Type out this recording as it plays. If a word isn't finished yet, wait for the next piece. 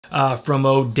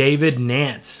from David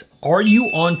Nance. Are you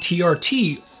on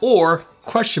TRT or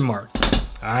question mark?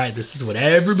 All right, this is what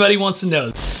everybody wants to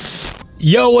know.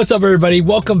 Yo, what's up everybody?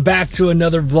 Welcome back to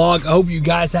another vlog. I hope you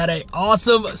guys had an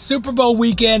awesome Super Bowl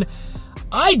weekend.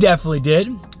 I definitely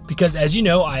did, because as you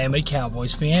know, I am a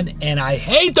Cowboys fan and I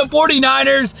hate the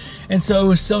 49ers. And so it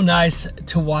was so nice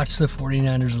to watch the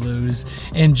 49ers lose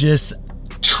and just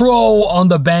troll on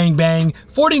the Bang Bang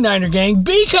 49er gang,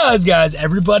 because guys,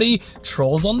 everybody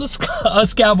trolls on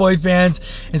us Cowboy fans,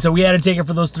 and so we had to take it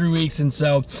for those 3 weeks, and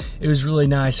so it was really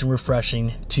nice and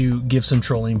refreshing to give some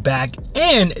trolling back.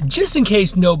 And just in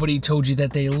case nobody told you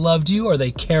that they loved you or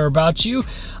they care about you,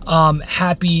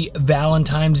 happy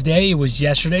Valentine's Day. It was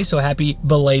yesterday, so happy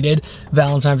belated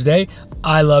Valentine's Day.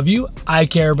 I love you, I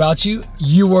care about you,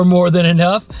 you are more than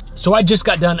enough. So I just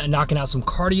got done knocking out some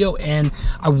cardio and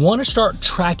I wanna start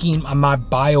tracking my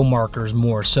biomarkers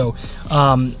more. So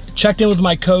checked in with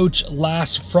my coach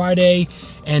last Friday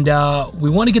and we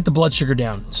wanna get the blood sugar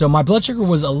down. So my blood sugar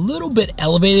was a little bit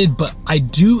elevated, but I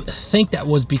do think that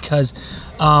was because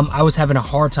I was having a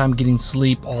hard time getting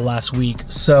sleep all last week.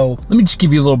 So let me just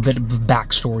give you a little bit of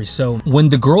backstory. So when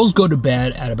the girls go to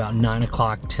bed at about 9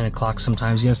 o'clock, 10 o'clock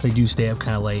sometimes, yes, they do stay up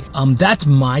kind of late. That's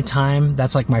my time,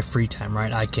 that's like my free time,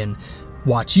 right? I can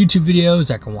watch YouTube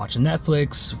videos, I can watch a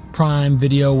Netflix, Prime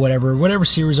Video, whatever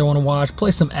series I wanna watch,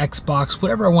 play some Xbox,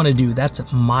 whatever I wanna do, that's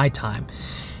my time.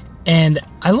 And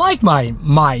I like my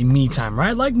me time, right?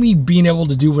 I like me being able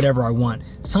to do whatever I want.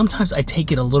 Sometimes I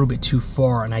take it a little bit too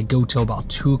far and I go till about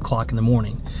 2 o'clock in the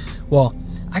morning. Well,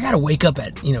 I gotta wake up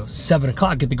at 7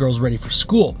 o'clock, get the girls ready for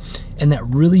school. And that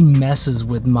really messes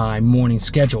with my morning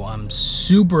schedule. I'm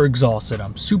super exhausted,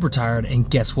 I'm super tired, and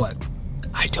guess what?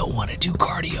 I don't wanna do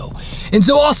cardio. And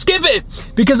so I'll skip it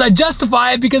because I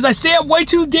justify it because I stay up way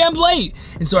too damn late.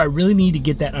 And so I really need to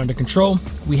get that under control.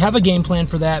 We have a game plan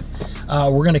for that.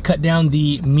 We're gonna cut down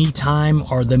the me time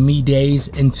or the me days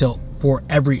for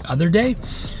every other day.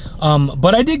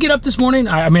 But I did get up this morning.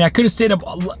 I mean, I could have stayed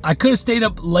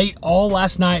up late all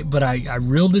last night, but I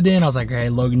reeled it in. I was like, hey,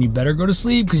 Logan, you better go to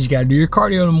sleep because you got to do your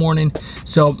cardio in the morning.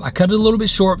 So I cut it a little bit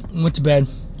short, went to bed,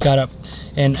 got up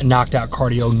and knocked out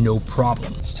cardio, no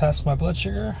problem. Let's test my blood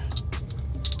sugar.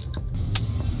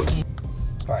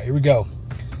 All right, here we go.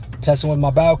 Testing with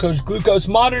my BioCoach glucose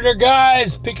monitor,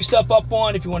 guys. Pick yourself up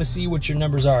on if you want to see what your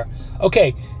numbers are.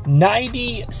 Okay,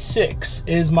 96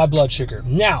 is my blood sugar.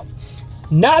 Now,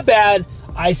 not bad.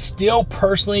 I still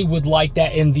personally would like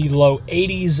that in the low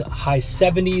 80s, high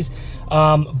 70s.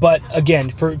 But again,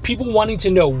 for people wanting to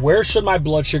know where should my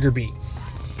blood sugar be,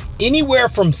 anywhere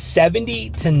from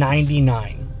 70 to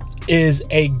 99 is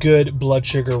a good blood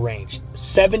sugar range.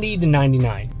 70 to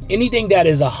 99. Anything that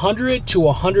is 100 to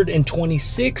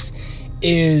 126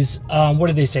 is, what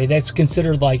do they say? That's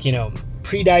considered like,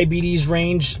 pre-diabetes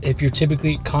range if you're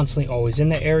typically constantly always in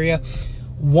that area.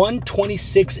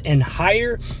 126 and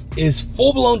higher is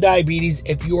full-blown diabetes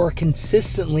if you are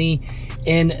consistently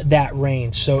in that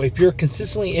range. So if you're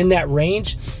consistently in that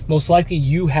range, most likely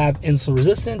you have insulin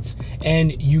resistance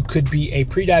and you could be a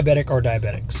pre-diabetic or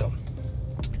diabetic. So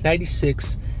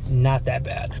 96, not that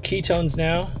bad. Ketones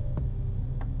now.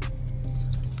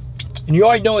 And you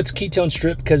already know it's ketone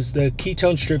strip because the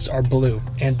ketone strips are blue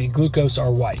and the glucose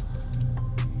are white.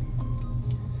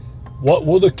 What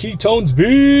will the ketones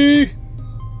be?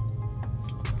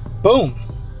 Boom,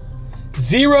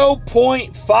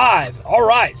 0.5. All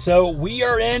right, so we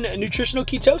are in nutritional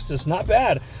ketosis, not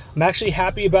bad. I'm actually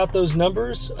happy about those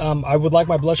numbers. I would like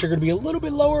my blood sugar to be a little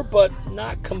bit lower, but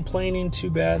not complaining too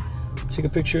bad. Take a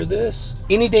picture of this.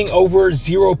 Anything over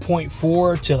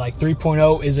 0.4 to like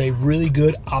 3.0 is a really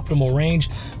good optimal range.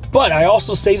 But I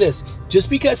also say this, just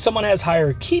because someone has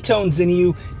higher ketones than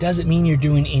you doesn't mean you're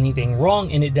doing anything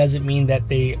wrong, and it doesn't mean that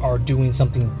they are doing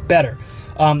something better.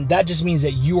 That just means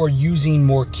that you are using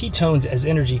more ketones as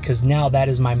energy, because now that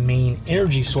is my main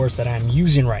energy source that I'm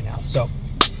using right now. So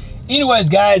anyways,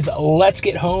 guys, let's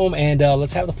get home and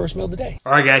let's have the first meal of the day.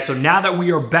 All right, guys, so now that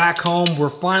we are back home, we're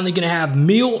finally gonna have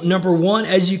meal number one.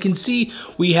 As you can see,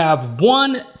 we have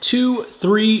 1, 2,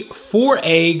 3, 4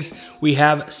 eggs. We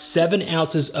have 7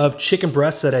 ounces of chicken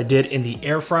breasts that I did in the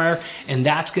air fryer, and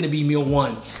that's gonna be meal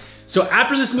one. So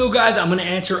after this meal, guys, I'm gonna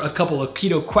answer a couple of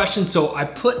keto questions. So I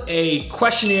put a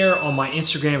questionnaire on my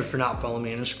Instagram. If you're not following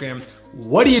me on Instagram,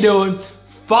 what are you doing?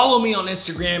 Follow me on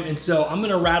Instagram. And so I'm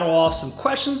gonna rattle off some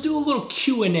questions, do a little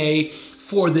Q&A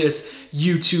for this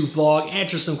YouTube vlog,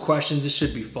 answer some questions. It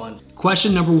should be fun.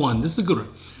 Question number 1, this is a good one.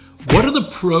 What are the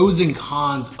pros and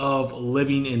cons of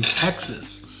living in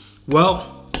Texas?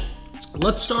 Well,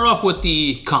 let's start off with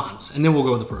the cons and then we'll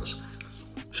go with the pros.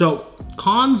 So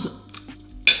cons,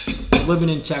 of living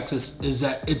in Texas is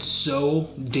that it's so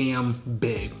damn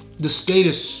big. The state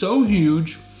is so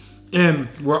huge, and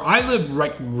where I live,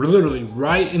 like literally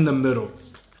right in the middle,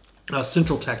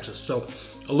 Central Texas. So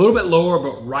a little bit lower,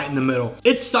 but right in the middle.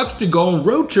 It sucks to go on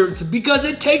road trips because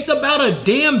it takes about a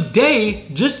damn day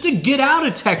just to get out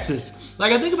of Texas.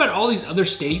 Like I think about all these other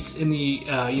states in the,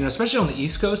 especially on the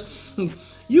East Coast,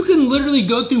 you can literally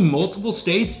go through multiple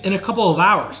states in a couple of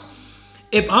hours.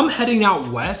 If I'm heading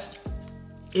out west,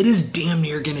 it is damn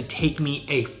near gonna take me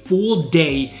a full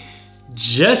day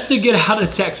just to get out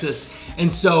of Texas. And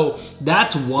so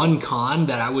that's one con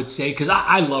that I would say, because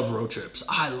I love road trips.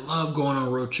 I love going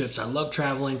on road trips. I love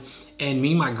traveling. And me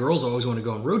and my girls always want to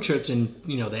go on road trips. And,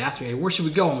 they ask me, hey, where should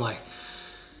we go? I'm like,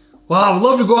 well, I would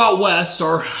love to go out west,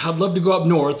 or I'd love to go up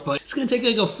north, but it's going to take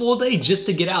like a full day just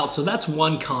to get out. So that's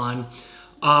one con.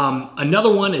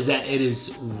 Another one is that it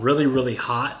is really, really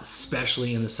hot,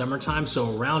 especially in the summertime.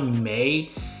 So around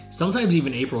May, sometimes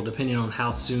even April, depending on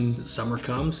how soon summer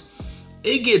comes,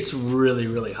 it gets really,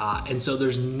 really hot. And so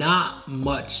there's not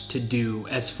much to do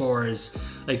as far as,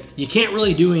 like, you can't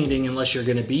really do anything unless you're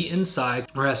gonna be inside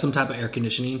or have some type of air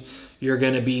conditioning. You're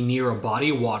gonna be near a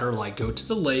body of water, like go to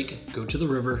the lake, go to the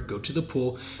river, go to the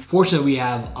pool. Fortunately, we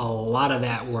have a lot of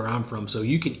that where I'm from, so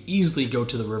you can easily go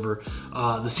to the river.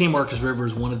 The San Marcos River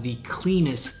is one of the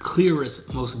cleanest,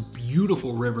 clearest, most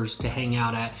beautiful rivers to hang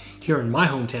out at here in my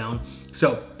hometown.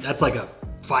 So that's like a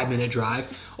 5-minute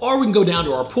drive, or we can go down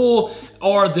to our pool,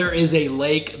 or there is a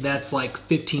lake that's like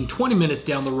 15-20 minutes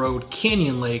down the road,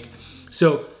 Canyon Lake.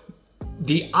 So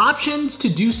the options to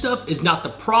do stuff is not the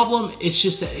problem. It's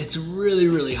just that it's really,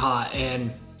 really hot,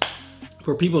 and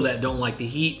for people that don't like the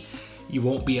heat, you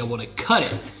won't be able to cut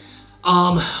it.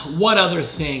 What other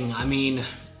thing? I mean,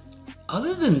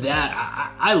 other than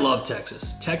that, I love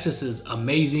Texas. Texas is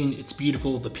amazing. It's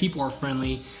beautiful. The people are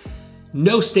friendly.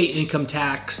 No state income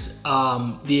tax.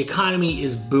 The economy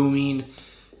is booming.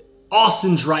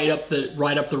 Austin's right up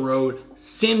the road.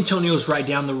 San Antonio's right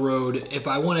down the road. If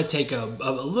I want to take a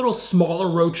little smaller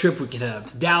road trip, we can head up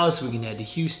to Dallas. We can head to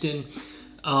Houston.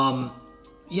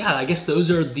 Yeah, I guess those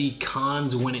are the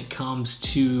cons when it comes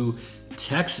to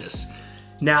Texas.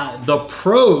 Now, the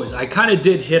pros, I kind of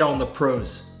did hit on the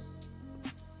pros.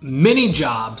 Many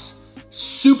jobs,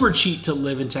 super cheap to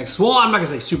live in Texas. Well, I'm not gonna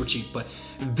say super cheap, but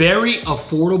very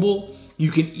affordable.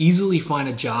 You can easily find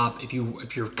a job if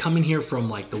you're coming here from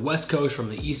like the West Coast, from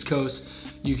the East Coast.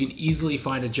 You can easily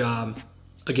find a job.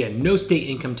 Again, no state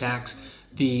income tax.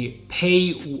 The pay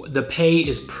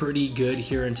is pretty good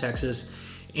here in Texas,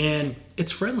 and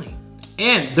it's friendly.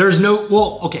 And there's no,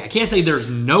 well, okay, I can't say there's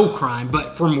no crime,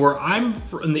 but from where I'm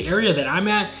from, the area that I'm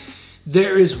at,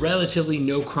 there is relatively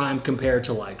no crime compared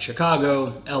to like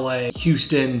Chicago, LA,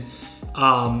 Houston,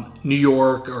 New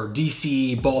York, or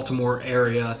DC, Baltimore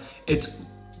area. It's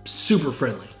super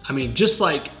friendly. I mean, just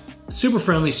like super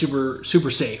friendly,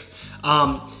 super safe.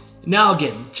 Now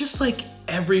again, just like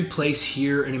every place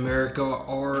here in America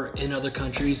or in other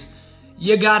countries,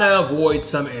 you gotta avoid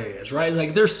some areas, right?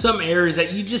 Like there's some areas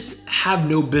that you just have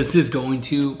no business going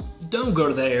to. Don't go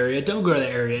to that area. Don't go to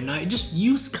that area at night. Just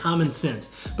use common sense.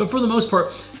 But for the most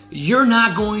part, you're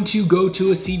not going to go to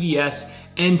a CVS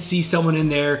and see someone in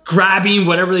there grabbing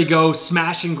whatever they go,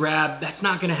 smash and grab. That's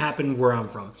not gonna happen where I'm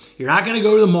from. You're not gonna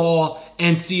go to the mall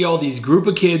and see all these group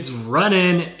of kids run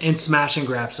in and smash and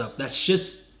grab stuff. That's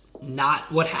just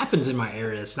not what happens in my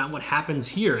area. It's not what happens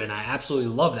here, and I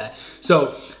absolutely love that.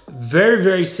 So very,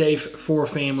 very safe for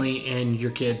family and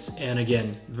your kids, and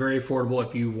again, very affordable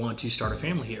if you want to start a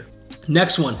family here.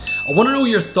 Next one, I want to know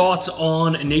your thoughts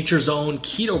on Nature's Own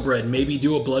keto bread. Maybe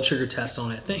do a blood sugar test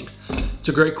on it. Thanks. It's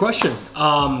a great question.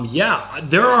 Yeah,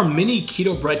 there are many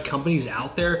keto bread companies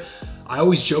out there. I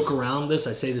always joke around this.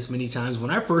 I say this many times. When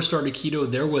I first started keto,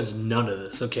 there was none of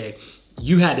this, okay?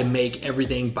 You had to make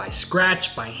everything by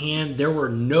scratch, by hand. There were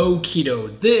no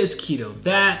keto this, keto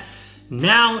that.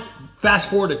 Now, fast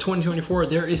forward to 2024,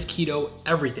 there is keto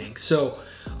everything. So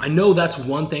I know that's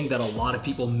one thing that a lot of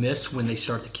people miss when they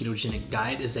start the ketogenic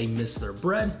diet is they miss their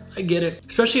bread. I get it,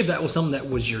 especially if that was something that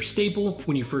was your staple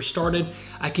when you first started.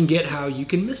 I can get how you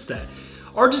can miss that.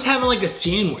 Or just having like a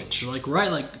sandwich, like,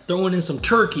 right? Like throwing in some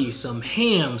turkey, some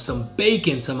ham, some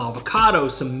bacon, some avocado,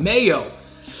 some mayo.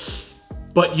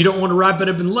 But you don't want to wrap it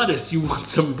up in lettuce, you want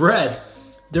some bread.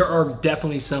 There are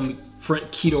definitely some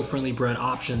keto-friendly bread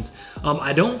options.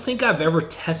 I don't think I've ever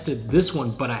tested this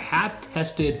one, but I have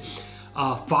tested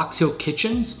Fox Hill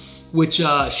Kitchens, which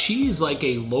she's like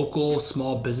a local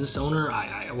small business owner.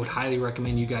 I would highly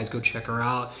recommend you guys go check her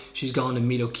out. She's gone to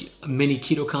many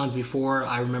KetoCons before.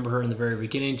 I remember her in the very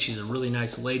beginning. She's a really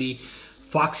nice lady.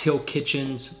 Fox Hill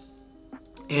Kitchens.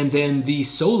 And then the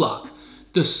Sola.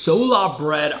 The Sola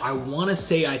bread, I wanna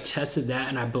say I tested that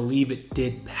and I believe it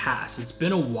did pass. It's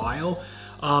been a while.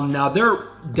 Now they're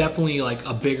definitely like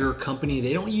a bigger company.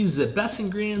 They don't use the best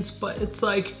ingredients, but it's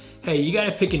like, hey, you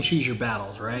gotta pick and choose your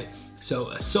battles, right? So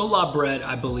a Sola bread,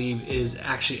 I believe, is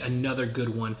actually another good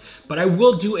one. But I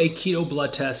will do a keto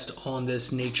blood test on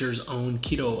this Nature's Own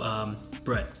keto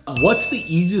bread. What's the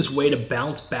easiest way to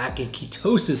bounce back in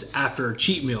ketosis after a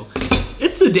cheat meal?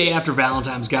 It's the day after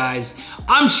Valentine's, guys.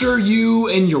 I'm sure you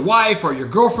and your wife or your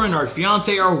girlfriend or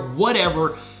fiance or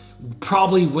whatever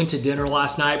probably went to dinner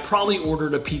last night, probably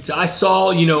ordered a pizza. I saw,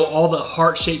 you know, all the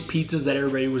heart-shaped pizzas that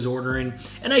everybody was ordering,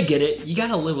 and I get it. You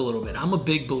gotta live a little bit. I'm a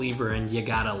big believer in you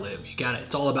gotta live.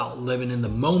 It's all about living in the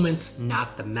moments,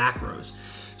 not the macros.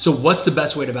 So what's the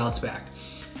best way to bounce back?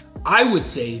 I would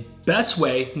say best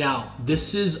way, now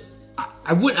this is,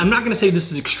 I'm not gonna say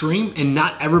this is extreme and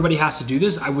not everybody has to do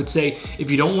this. I would say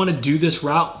if you don't wanna do this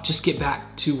route, just get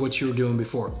back to what you were doing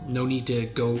before. No need to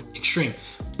go extreme.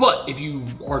 But if you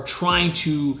are trying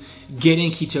to get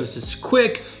in ketosis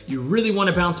quick, you really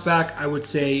wanna bounce back, I would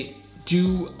say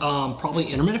do probably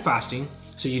intermittent fasting.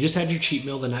 So you just had your cheat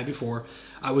meal the night before.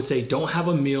 I would say don't have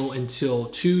a meal until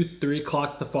 2, 3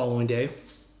 o'clock the following day.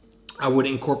 I would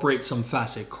incorporate some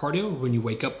fasted cardio when you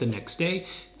wake up the next day.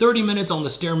 30 minutes on the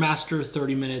Stairmaster,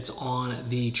 30 minutes on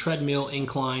the treadmill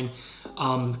incline.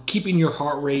 Keeping your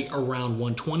heart rate around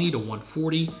 120 to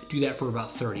 140. Do that for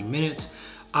about 30 minutes.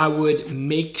 I would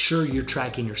make sure you're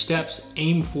tracking your steps.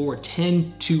 Aim for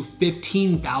 10 to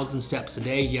 15,000 steps a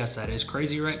day. Yes, that is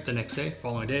crazy, right? The next day,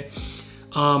 following day.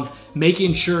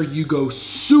 Making sure you go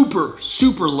super,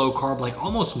 super low carb, like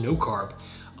almost no carb,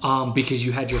 because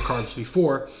you had your carbs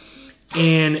before.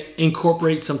 And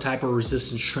incorporate some type of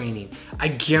resistance training. I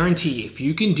guarantee if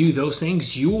you can do those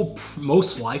things, you will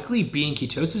most likely be in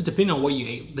ketosis, depending on what you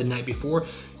ate the night before.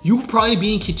 You will probably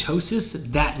be in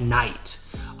ketosis that night.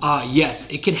 Yes,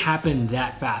 it can happen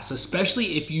that fast,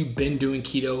 especially if you've been doing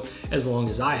keto as long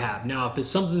as I have. Now, if it's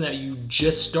something that you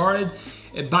just started,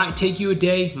 it might take you a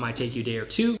day, might take you a day or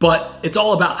two, but it's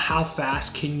all about how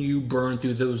fast can you burn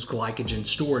through those glycogen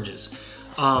storages.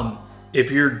 If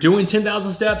you're doing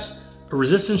 10,000 steps, a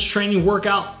resistance training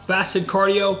workout, fasted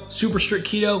cardio, super strict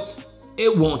keto,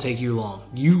 it won't take you long.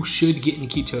 You should get in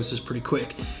ketosis pretty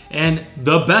quick. And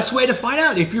the best way to find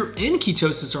out if you're in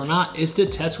ketosis or not is to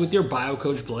test with your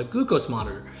BioCoach blood glucose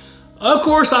monitor. Of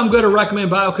course, I'm going to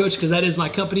recommend BioCoach because that is my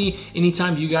company.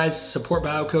 Anytime you guys support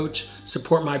BioCoach,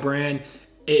 support my brand,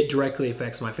 it directly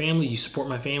affects my family. You support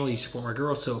my family, you support my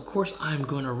girls. So of course I'm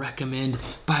going to recommend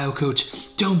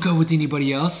BioCoach. Don't go with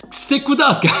anybody else. Stick with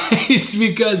us, guys,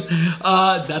 because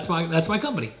that's my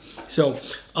company. So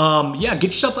yeah, get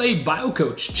yourself a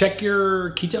BioCoach. Check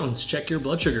your ketones, check your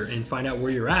blood sugar, and find out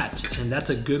where you're at. And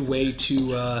that's a good way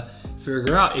to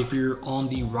figure out if you're on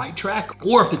the right track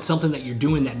or if it's something that you're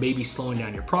doing that may be slowing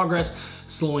down your progress,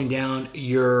 slowing down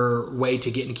your way to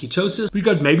get in ketosis,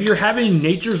 because maybe you're having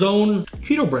Nature's Own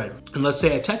keto bread. And let's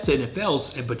say I tested it and it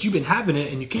fails, but you've been having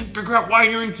it and you can't figure out why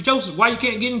you're in ketosis, why you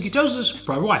can't get in ketosis.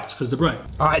 Probably why, it's because of the bread.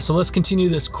 All right, so let's continue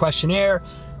this questionnaire.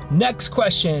 Next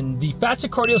question, the fasted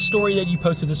cardio story that you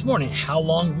posted this morning, how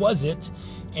long was it?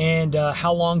 And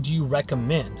how long do you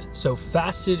recommend? So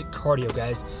fasted cardio,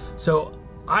 guys. So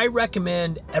I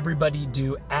recommend everybody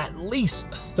do at least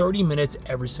 30 minutes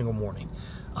every single morning.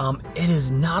 It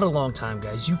is not a long time,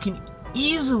 guys. You can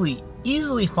easily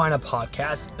find a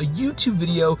podcast, a YouTube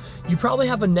video. You probably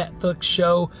have a Netflix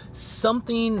show,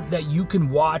 something that you can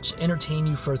watch, entertain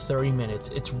you for 30 minutes.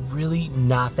 It's really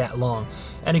not that long.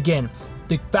 And again,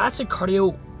 the fasted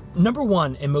cardio, number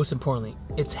one, and most importantly,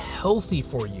 it's healthy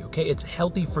for you, okay? It's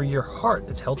healthy for your heart.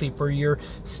 It's healthy for your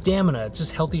stamina. It's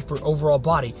just healthy for overall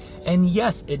body. And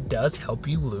yes, it does help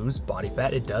you lose body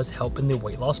fat. It does help in the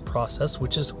weight loss process,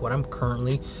 which is what I'm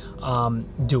currently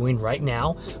doing right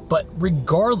now. But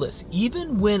regardless,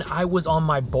 even when I was on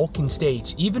my bulking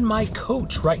stage, even my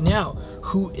coach right now,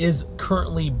 who is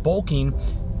currently bulking,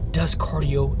 does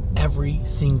cardio every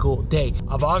single day.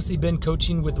 I've obviously been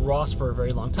coaching with Ross for a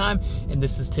very long time, and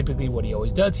this is typically what he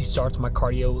always does. He starts my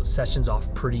cardio sessions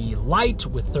off pretty light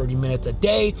with 30 minutes a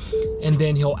day, and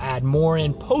then he'll add more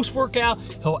in post-workout,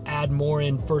 he'll add more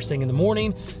in first thing in the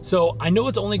morning. So I know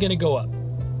it's only gonna go up.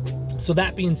 So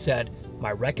that being said,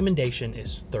 my recommendation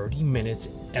is 30 minutes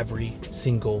every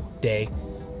single day,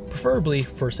 preferably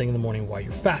first thing in the morning while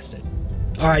you're fasted.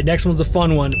 All right, next one's a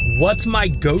fun one. What's my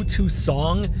go-to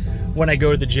song when I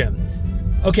go to the gym?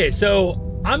 Okay,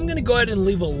 so I'm gonna go ahead and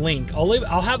leave a link.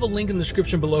 I'll have a link in the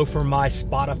description below for my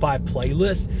Spotify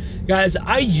playlist. Guys,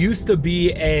 I used to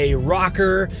be a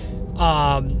rocker,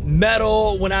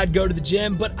 metal when I'd go to the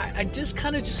gym, but I just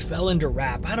kind of just fell into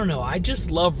rap. I don't know. I just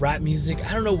love rap music.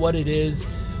 I don't know what it is.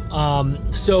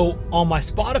 So on my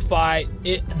Spotify,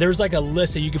 there's like a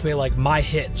list that you can play, like my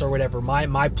hits or whatever,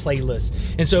 my playlist.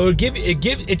 And so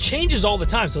it changes all the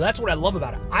time. So that's what I love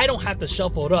about it. I don't have to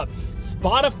shuffle it up.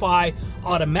 Spotify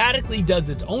automatically does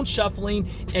its own shuffling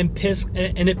and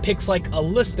it picks like a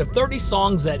list of 30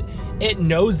 songs that it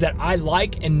knows that I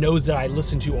like and knows that I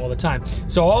listen to all the time.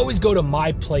 So I always go to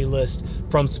my playlist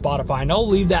from Spotify, and I'll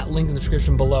leave that link in the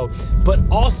description below. But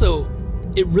also,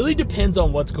 it really depends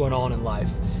on what's going on in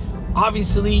life.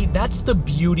 Obviously, that's the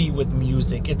beauty with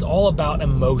music. It's all about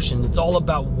emotion. It's all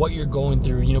about what you're going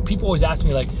through. You know, people always ask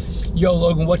me like, yo,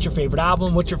 Logan, what's your favorite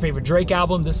album? What's your favorite Drake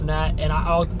album? This and that. And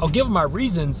I'll give them my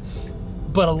reasons,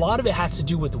 but a lot of it has to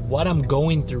do with what I'm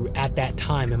going through at that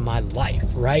time in my life,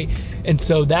 right? And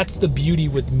so that's the beauty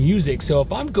with music. So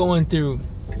if I'm going through,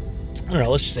 I don't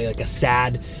know, let's just say like a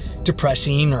sad,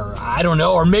 depressing, or I don't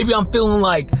know, or maybe I'm feeling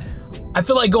like, I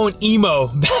feel like going emo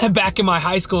back in my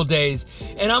high school days,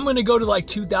 and I'm gonna go to like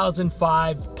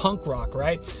 2005 punk rock,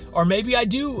 right? Or maybe I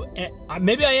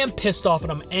am pissed off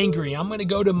and I'm angry. I'm gonna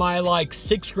go to my like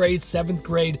 6th grade, 7th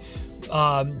grade,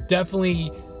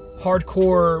 definitely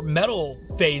hardcore metal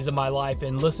phase of my life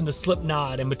and listen to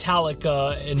Slipknot and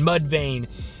Metallica and Mudvayne.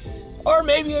 Or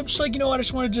maybe I'm just like, you know what, I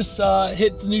just want to just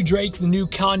hit the new Drake, the new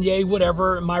Kanye,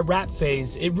 whatever, my rap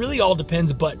phase. It really all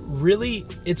depends, but really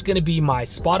it's going to be my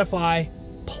Spotify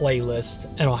playlist,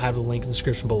 and I'll have the link in the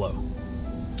description below.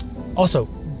 Also,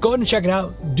 go ahead and check it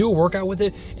out, do a workout with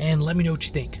it, and let me know what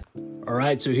you think. All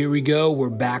right, so here we go. We're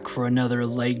back for another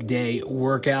leg day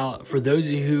workout. For those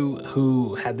of you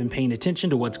who have been paying attention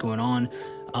to what's going on,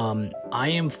 I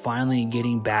am finally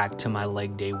getting back to my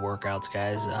leg day workouts,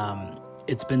 guys.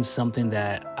 It's been something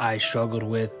that I struggled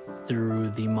with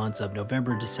through the months of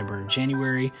November, December, and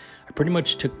January. I pretty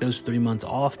much took those 3 months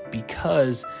off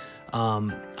because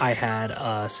I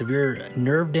had severe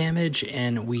nerve damage,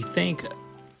 and we think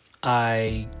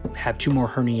I have 2 more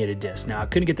herniated discs. Now, I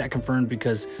couldn't get that confirmed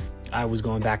because I was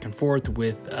going back and forth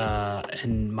with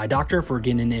my doctor for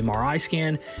getting an MRI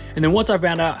scan. And then once I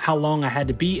found out how long I had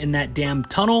to be in that damn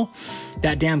tunnel,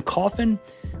 that damn coffin,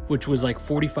 which was like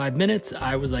 45 minutes,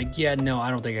 I was like, yeah, no, I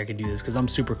don't think I can do this because I'm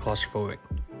super claustrophobic.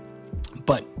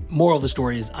 But moral of the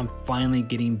story is I'm finally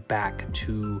getting back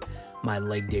to my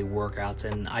leg day workouts,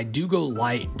 and I do go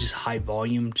light, just high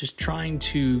volume, just trying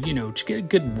to, you know, just get a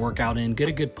good workout in, get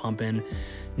a good pump in,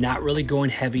 not really going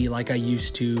heavy like I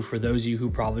used to. For those of you who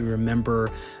probably remember,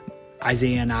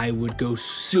 Isaiah and I would go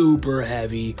super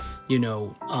heavy, you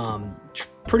know,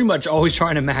 pretty much always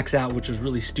trying to max out, which was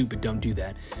really stupid. Don't do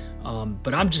that.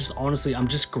 But I'm just, honestly, I'm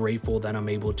just grateful that I'm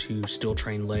able to still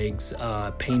train legs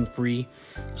pain-free.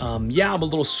 Yeah, I'm a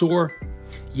little sore.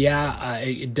 Yeah,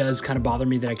 it does kind of bother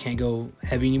me that I can't go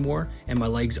heavy anymore, and my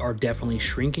legs are definitely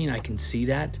shrinking. I can see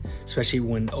that, especially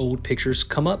when old pictures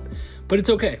come up, but it's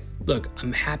okay. Look,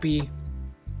 I'm happy.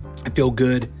 I feel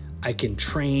good. I can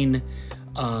train.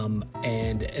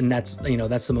 And that's, you know,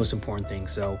 that's the most important thing.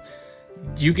 So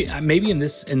you can, maybe in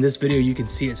this video you can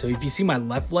see it. So if you see my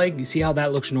left leg, you see how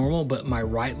that looks normal, but my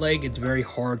right leg, it's very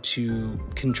hard to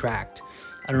contract.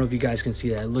 I don't know if you guys can see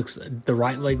that. It looks, the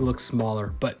right leg looks smaller.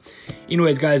 But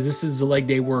anyways, guys, this is the leg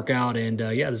day workout, and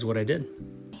yeah, this is what I did.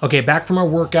 Okay, back from our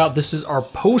workout. This is our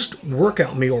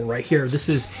post-workout meal right here. This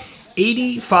is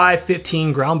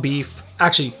 85-15 ground beef,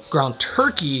 actually ground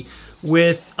turkey,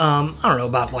 with, I don't know,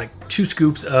 about like 2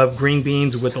 scoops of green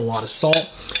beans with a lot of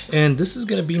salt. And this is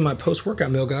gonna be my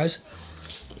post-workout meal, guys.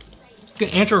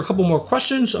 Gonna answer a couple more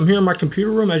questions. I'm here in my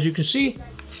computer room, as you can see.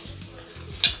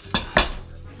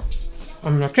 I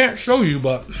mean, I can't show you,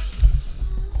 but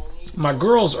my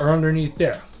girls are underneath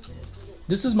there.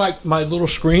 This is my little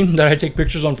screen that I take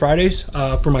pictures on Fridays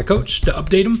for my coach to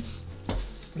update them.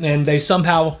 And they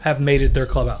somehow have made it their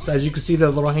clubhouse. As you can see, their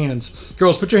little hands.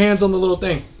 Girls, put your hands on the little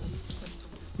thing.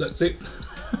 Let's see.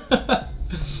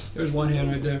 There's one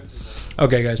hand right there.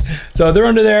 Okay, guys. So they're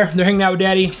under there. They're hanging out with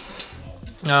Daddy.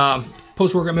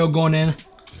 Post-workout meal going in.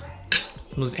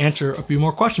 Let's answer a few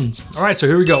more questions. All right, so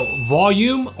here we go.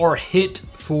 Volume or HIIT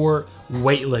for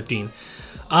weightlifting?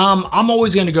 I'm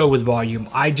always gonna go with volume.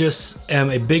 I just am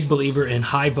a big believer in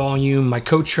high volume. My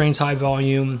coach trains high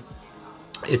volume.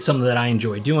 It's something that I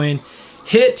enjoy doing.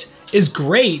 HIIT is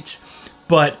great,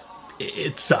 but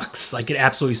it sucks. Like, it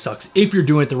absolutely sucks if you're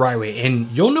doing it the right way. And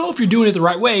you'll know if you're doing it the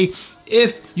right way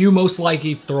if you most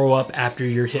likely throw up after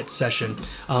your HIIT session.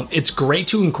 It's great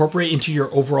to incorporate into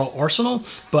your overall arsenal,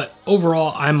 but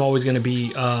overall, I'm always gonna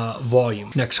be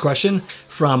volume. Next question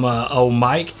from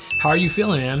Mike. How are you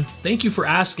feeling, man? Thank you for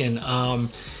asking.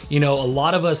 You know, a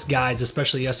lot of us guys,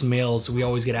 especially us males, we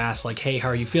always get asked like, hey, how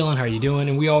are you feeling? How are you doing?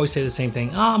 And we always say the same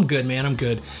thing. Oh, I'm good, man, I'm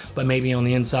good. But maybe on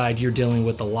the inside, you're dealing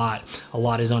with a lot. A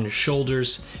lot is on your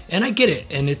shoulders. And I get it.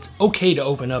 And it's okay to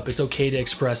open up. It's okay to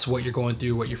express what you're going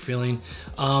through, what you're feeling.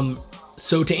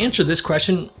 So to answer this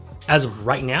question, as of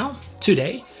right now,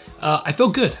 today, I feel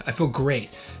good. I feel great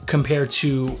compared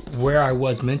to where I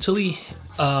was mentally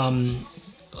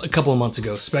a couple of months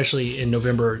ago, especially in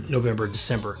November,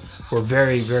 December, were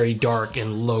very, very dark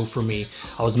and low for me.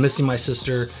 I was missing my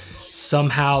sister.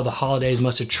 Somehow the holidays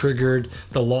must have triggered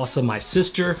the loss of my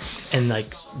sister. And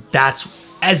like, that's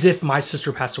as if my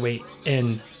sister passed away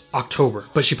in October,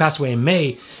 but she passed away in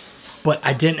May. But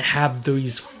I didn't have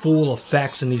these full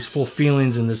effects and these full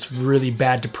feelings and this really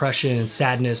bad depression and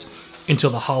sadness until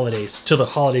the holidays,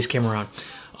 came around.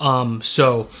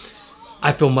 So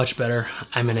I feel much better.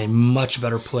 I'm in a much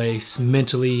better place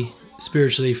mentally,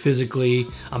 spiritually, physically.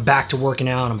 I'm back to working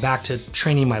out. I'm back to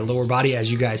training my lower body,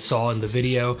 as you guys saw in the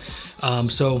video.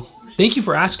 So thank you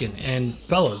for asking. And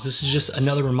fellas, this is just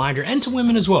another reminder, and to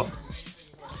women as well.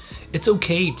 It's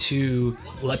okay to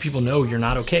let people know you're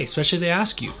not okay, especially if they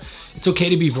ask you. It's okay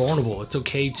to be vulnerable. It's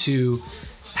okay to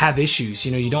have issues.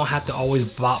 You know, you don't have to always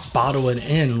bottle it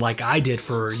in like I did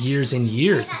for years and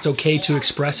years. It's okay to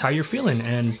express how you're feeling.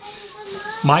 And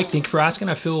Mike, thank you for asking.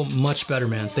 I feel much better,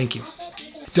 man. Thank you.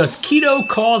 Does keto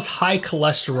cause high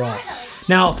cholesterol?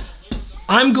 Now,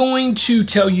 I'm going to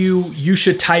tell you, you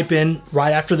should type in,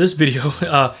 right after this video,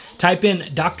 type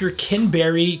in Dr. Ken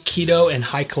Berry, keto and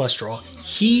high cholesterol.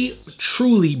 He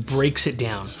truly breaks it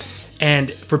down.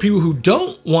 And for people who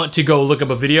don't want to go look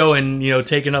up a video and, you know,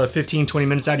 take another 15, 20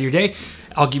 minutes out of your day,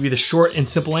 I'll give you the short and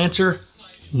simple answer.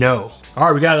 No. All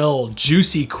right, we got a little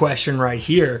juicy question right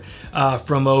here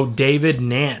from David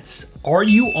Nance. Are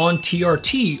you on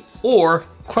TRT or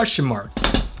question mark?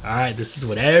 All right, this is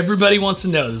what everybody wants to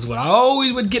know. This is what I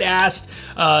always would get asked,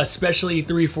 especially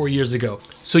 3-4 years ago.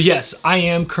 So yes, I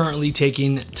am currently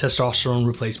taking testosterone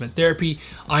replacement therapy.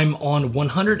 I'm on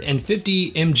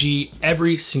 150 mg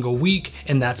every single week,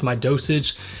 and that's my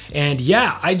dosage. And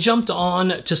yeah, I jumped on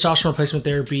testosterone replacement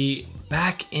therapy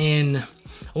back in,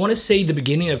 I want to say the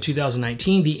beginning of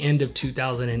 2019, the end of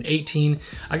 2018.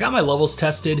 I got my levels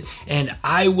tested and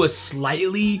I was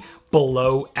slightly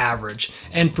below average.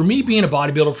 And for me being a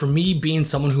bodybuilder, for me being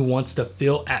someone who wants to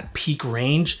feel at peak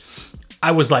range,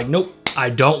 I was like, nope, I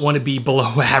don't want to be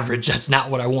below average. That's not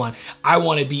what I want. I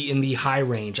want to be in the high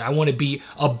range. I want to be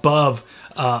above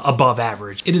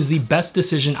average. It is the best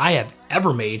decision I have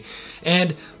ever made.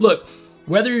 And look,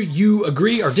 whether you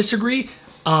agree or disagree,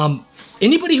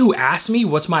 anybody who asks me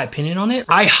what's my opinion on it,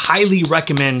 I highly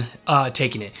recommend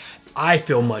taking it. I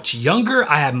feel much younger.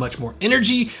 I have much more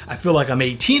energy. I feel like I'm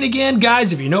 18 again,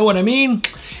 guys, if you know what I mean.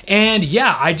 And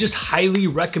yeah, I just highly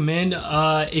recommend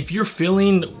if you're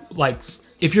feeling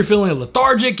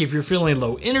lethargic, if you're feeling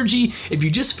low energy, if you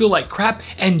just feel like crap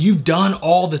and you've done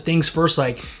all the things first,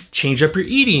 like change up your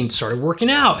eating, started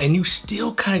working out, and you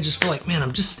still kind of just feel like, man,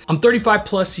 I'm 35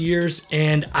 plus years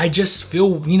and I just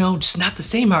feel, you know, just not the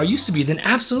same how I used to be, then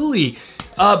absolutely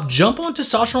jump on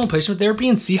testosterone replacement therapy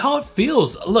and see how it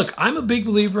feels. Look, I'm a big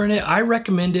believer in it. I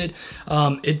recommend it.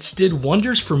 It's did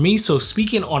wonders for me. So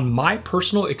speaking on my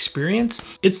personal experience,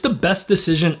 it's the best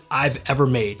decision I've ever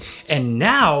made. And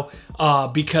now,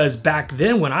 because back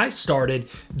then when I started,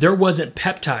 there wasn't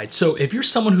peptides. So if you're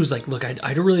someone who's like, look,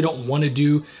 I really don't want to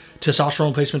do testosterone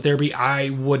replacement therapy,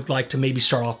 I would like to maybe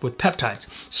start off with peptides.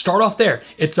 Start off there.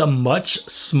 It's a much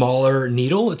smaller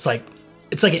needle. It's like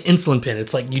an insulin pen.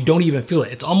 It's like you don't even feel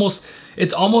it. It's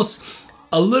almost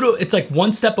a little, it's like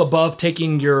one step above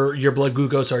taking your blood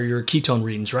glucose or your ketone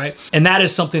readings, right? And that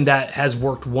is something that has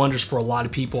worked wonders for a lot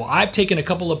of people. I've taken a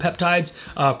couple of peptides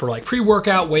for like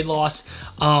pre-workout weight loss,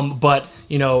 but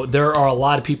you know, there are a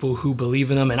lot of people who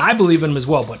believe in them, and I believe in them as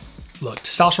well. But look,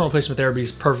 testosterone replacement therapy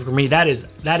is perfect for me. That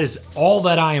is all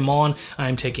that I am on. I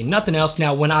am taking nothing else.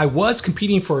 Now, when I was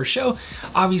competing for a show,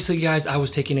 obviously, guys, I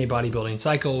was taking a bodybuilding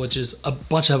cycle, which is a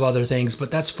bunch of other things, but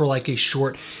that's for like a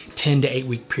short 10 to 8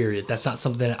 week period. That's not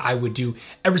something that I would do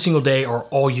every single day or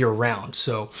all year round.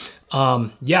 So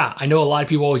yeah, I know a lot of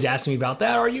people always ask me about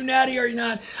that. Are you natty? Are you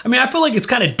not? I mean, I feel like it's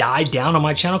kind of died down on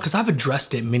my channel because I've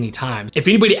addressed it many times. If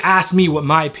anybody asks me what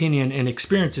my opinion and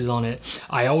experience is on it,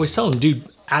 I always tell them, dude,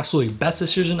 absolutely best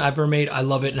decision I've ever made. I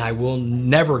love it and I will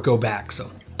never go back. So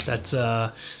that's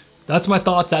That's my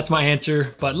thoughts, that's my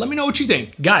answer, but let me know what you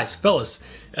think. Guys, fellas,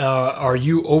 are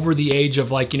you over the age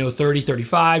of like, 30,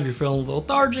 35, you're feeling a little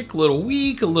lethargic, a little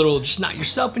weak, a little just not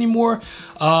yourself anymore?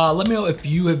 Let me know if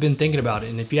you have been thinking about it,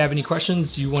 and if you have any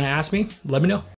questions you wanna ask me, let me know.